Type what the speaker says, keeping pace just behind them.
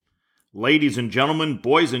Ladies and gentlemen,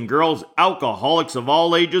 boys and girls, alcoholics of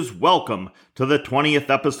all ages, welcome to the 20th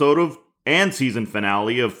episode of and season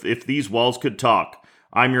finale of If These Walls Could Talk.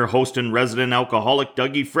 I'm your host and resident alcoholic,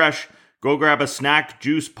 Dougie Fresh. Go grab a snack,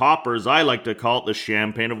 juice, pop, or as I like to call it, the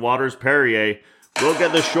Champagne of Waters Perrier. We'll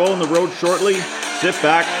get the show on the road shortly. Sit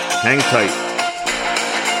back, hang tight.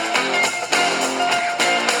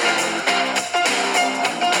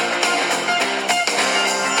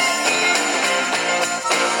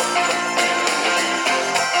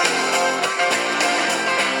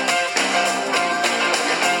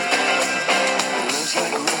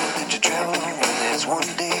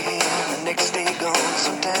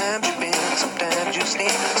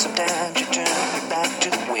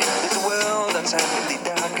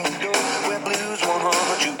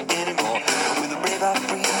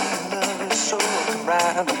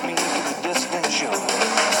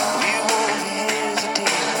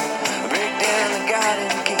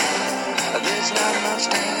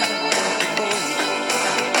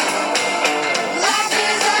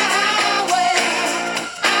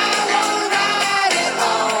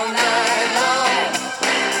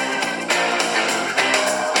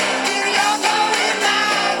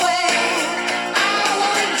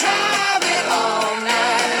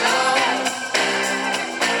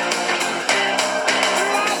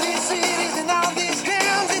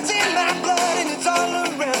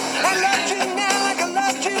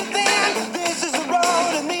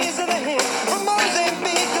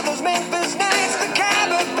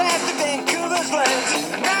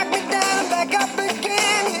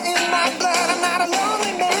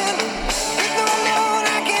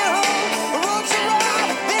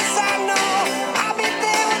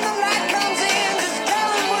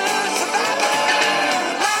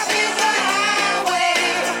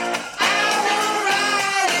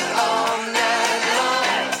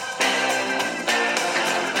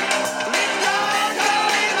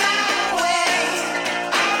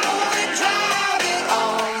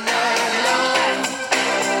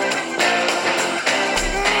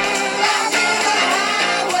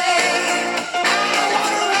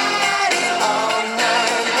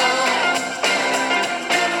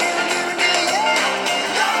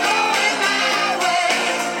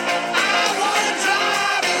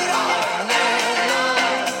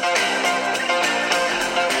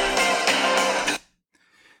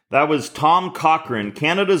 That was Tom Cochrane,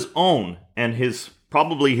 Canada's own, and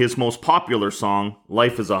probably his most popular song,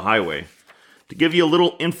 Life is a Highway. To give you a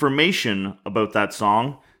little information about that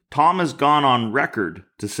song, Tom has gone on record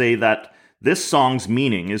to say that this song's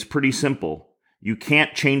meaning is pretty simple. You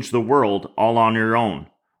can't change the world all on your own.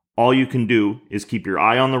 All you can do is keep your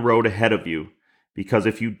eye on the road ahead of you, because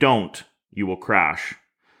if you don't, you will crash.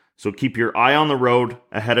 So keep your eye on the road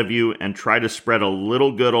ahead of you and try to spread a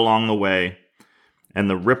little good along the way, and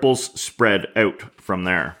the ripples spread out from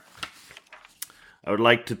there. I would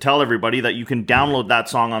like to tell everybody that you can download that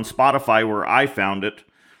song on Spotify, where I found it,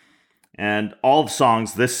 and all the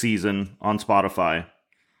songs this season on Spotify.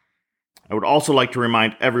 I would also like to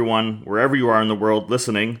remind everyone, wherever you are in the world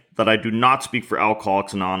listening, that I do not speak for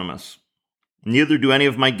Alcoholics Anonymous. Neither do any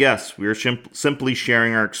of my guests. We are simply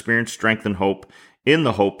sharing our experience, strength, and hope, in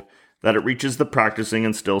the hope that it reaches the practicing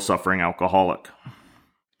and still suffering alcoholic.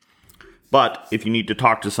 But if you need to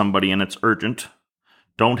talk to somebody and it's urgent,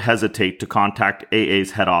 don't hesitate to contact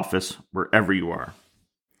AA's head office wherever you are.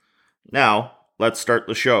 Now, let's start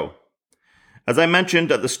the show. As I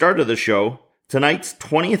mentioned at the start of the show, tonight's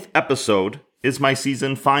 20th episode is my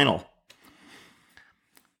season final.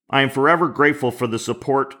 I am forever grateful for the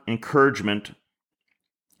support, encouragement,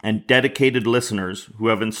 and dedicated listeners who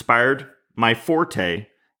have inspired my forte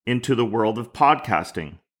into the world of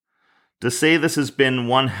podcasting. To say this has been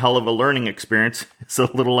one hell of a learning experience is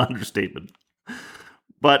a little understatement.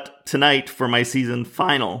 But tonight, for my season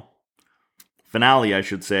finale, I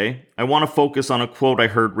should say, I want to focus on a quote I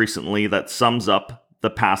heard recently that sums up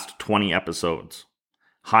the past 20 episodes.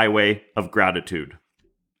 Highway of Gratitude.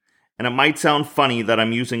 And it might sound funny that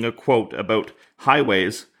I'm using a quote about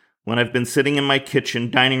highways when I've been sitting in my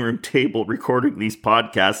kitchen dining room table recording these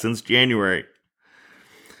podcasts since January.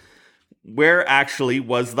 Where actually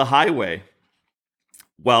was the highway?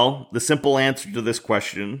 Well, the simple answer to this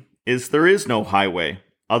question is there is no highway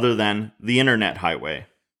other than the internet highway.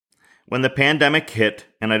 When the pandemic hit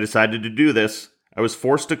and I decided to do this, I was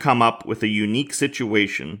forced to come up with a unique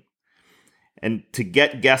situation and to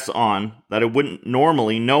get guests on that I wouldn't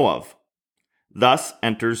normally know of. Thus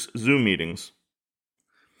enters Zoom meetings.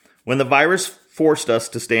 When the virus forced us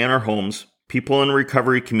to stay in our homes, people in the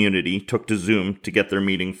recovery community took to Zoom to get their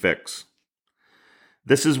meeting fix.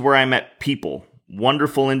 This is where I met people,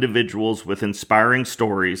 wonderful individuals with inspiring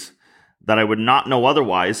stories that I would not know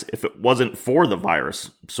otherwise if it wasn't for the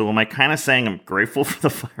virus. So am I kind of saying I'm grateful for the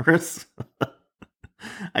virus?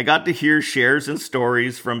 I got to hear shares and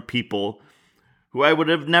stories from people who I would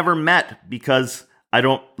have never met because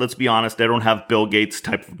let's be honest, I don't have Bill Gates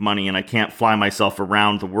type of money and I can't fly myself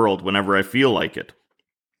around the world whenever I feel like it.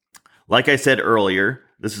 Like I said earlier,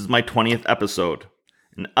 this is my 20th episode.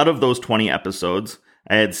 And out of those 20 episodes,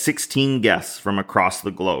 I had 16 guests from across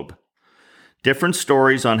the globe. Different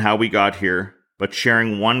stories on how we got here, but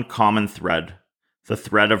sharing one common thread, the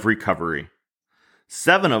thread of recovery.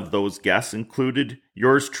 7 of those guests included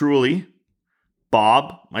yours truly,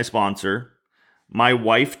 Bob, my sponsor, my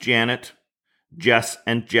wife Janet, Jess,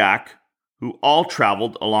 and Jack, who all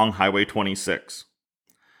traveled along Highway 26.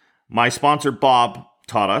 My sponsor Bob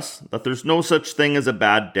taught us that there's no such thing as a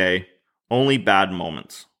bad day, only bad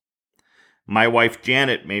moments. My wife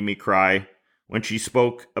Janet made me cry when she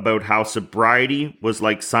spoke about how sobriety was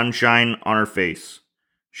like sunshine on her face.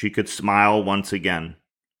 She could smile once again.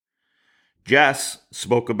 Jess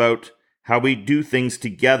spoke about how we do things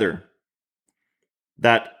together,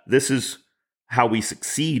 that this is how we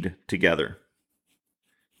succeed together.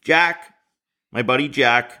 Jack, my buddy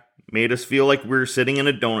Jack, made us feel like we were sitting in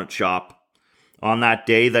a donut shop on that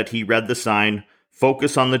day that he read the sign,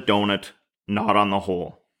 "Focus on the donut, not on the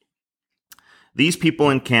hole." These people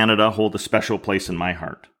in Canada hold a special place in my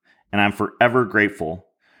heart, and I'm forever grateful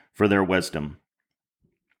for their wisdom.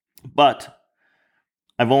 But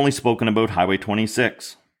I've only spoken about Highway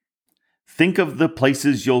 26. Think of the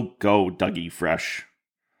places you'll go, Dougie Fresh.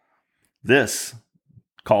 This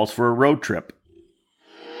calls for a road trip.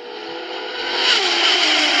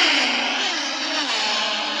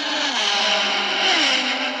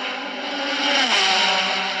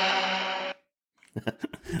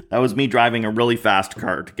 That was me driving a really fast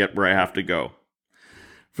car to get where I have to go.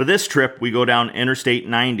 For this trip, we go down Interstate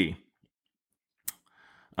 90.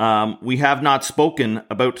 We have not spoken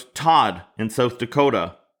about Todd in South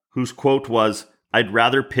Dakota, whose quote was, "I'd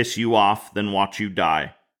rather piss you off than watch you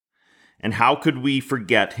die." And how could we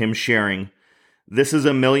forget him sharing, "This is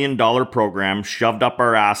 $1 million program shoved up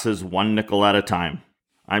our asses 1 nickel at a time.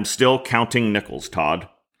 I'm still counting nickels, Todd."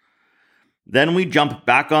 Then we jump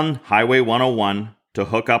back on Highway 101 to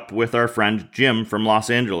hook up with our friend Jim from Los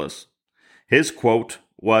Angeles. His quote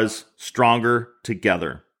was, "Stronger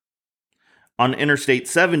together." On Interstate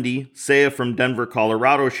 70, Saya from Denver,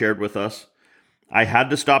 Colorado shared with us, "I had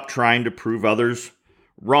to stop trying to prove others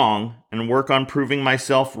wrong and work on proving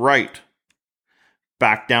myself right."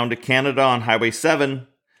 Back down to Canada on Highway 7,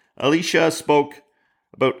 Alicia spoke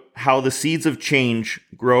about how the seeds of change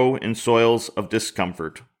grow in soils of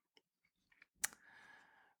discomfort.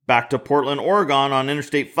 Back to Portland, Oregon on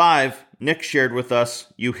Interstate 5, Nick shared with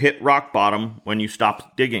us, "You hit rock bottom when you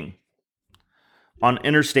stopped digging." On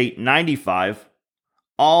Interstate 95,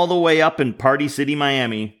 all the way up in Party City,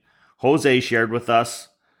 Miami, Jose shared with us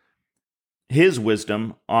his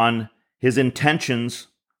wisdom on his intentions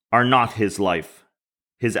are not his life.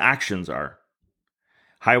 His actions are.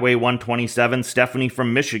 Highway 127, Stephanie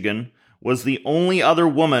from Michigan, was the only other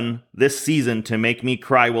woman this season to make me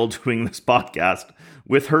cry while doing this podcast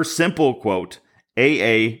with her simple quote,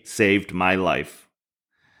 "AA saved my life."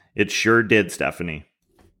 It sure did, Stephanie.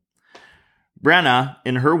 Brenna,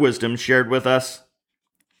 in her wisdom, shared with us,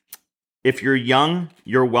 "If you're young,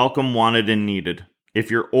 you're welcome, wanted, and needed.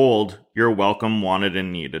 If you're old, you're welcome, wanted,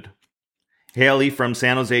 and needed." Haley from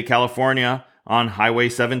San Jose, California, on Highway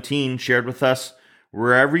 17, shared with us,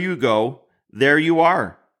 "Wherever you go, there you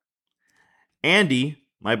are." Andy,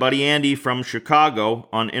 my buddy Andy from Chicago,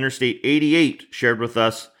 on Interstate 88, shared with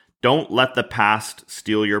us, "Don't let the past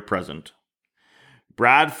steal your present."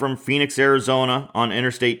 Brad from Phoenix, Arizona, on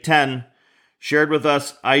Interstate 10, shared with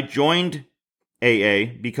us, "I joined AA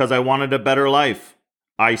because I wanted a better life.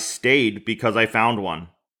 I stayed because I found one."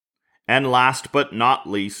 And last but not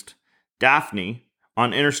least, Daphne,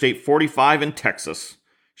 on Interstate 45 in Texas,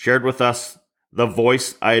 shared with us the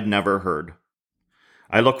voice I had never heard.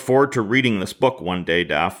 I look forward to reading this book one day,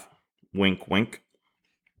 Daph. Wink, wink.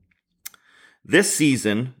 This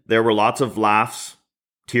season, there were lots of laughs,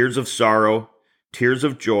 tears of sorrow, tears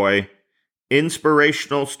of joy,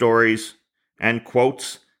 inspirational stories, and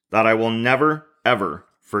quotes that I will never, ever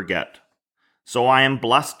forget. So I am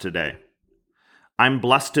blessed today. I'm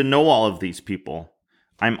blessed to know all of these people.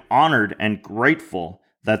 I'm honored and grateful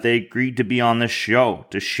that they agreed to be on this show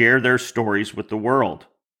to share their stories with the world.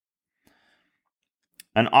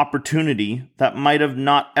 An opportunity that might have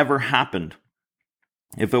not ever happened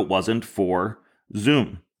if it wasn't for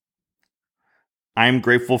Zoom. I am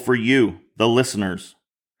grateful for you, the listeners.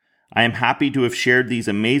 I am happy to have shared these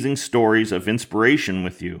amazing stories of inspiration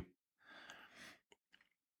with you.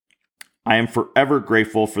 I am forever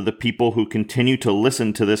grateful for the people who continue to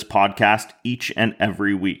listen to this podcast each and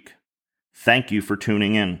every week. Thank you for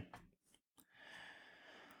tuning in.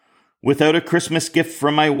 Without a Christmas gift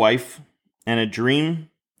from my wife and a dream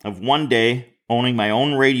of one day owning my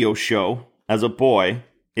own radio show as a boy,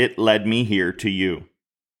 it led me here to you,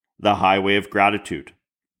 the Highway of Gratitude.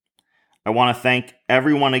 I want to thank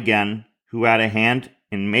everyone again who had a hand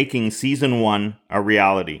in making Season 1 a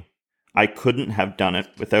reality. I couldn't have done it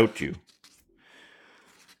without you.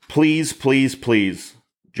 Please, please, please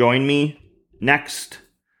join me next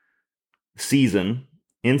season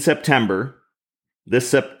in September,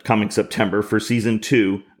 this coming September, for Season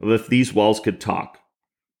 2 of If These Walls Could Talk,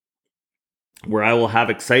 where I will have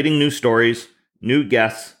exciting new stories, new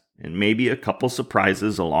guests, and maybe a couple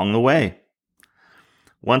surprises along the way.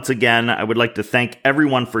 Once again, I would like to thank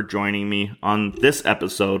everyone for joining me on this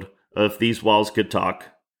episode of If These Walls Could Talk.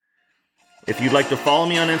 If you'd like to follow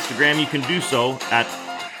me on Instagram, you can do so at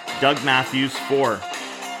DougMatthews4.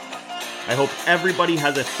 I hope everybody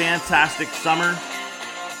has a fantastic summer.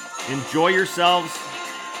 Enjoy yourselves.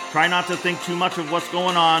 Try not to think too much of what's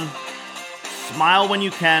going on. Smile when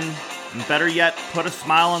you can. And better yet, put a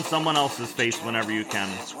smile on someone else's face whenever you can.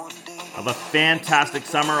 Have a fantastic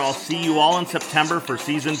summer. I'll see you all in September for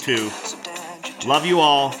Season 2. Love you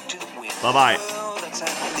all. Bye-bye.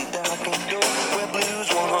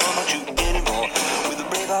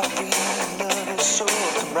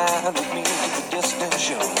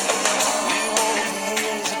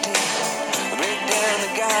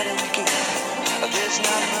 There's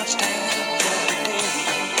not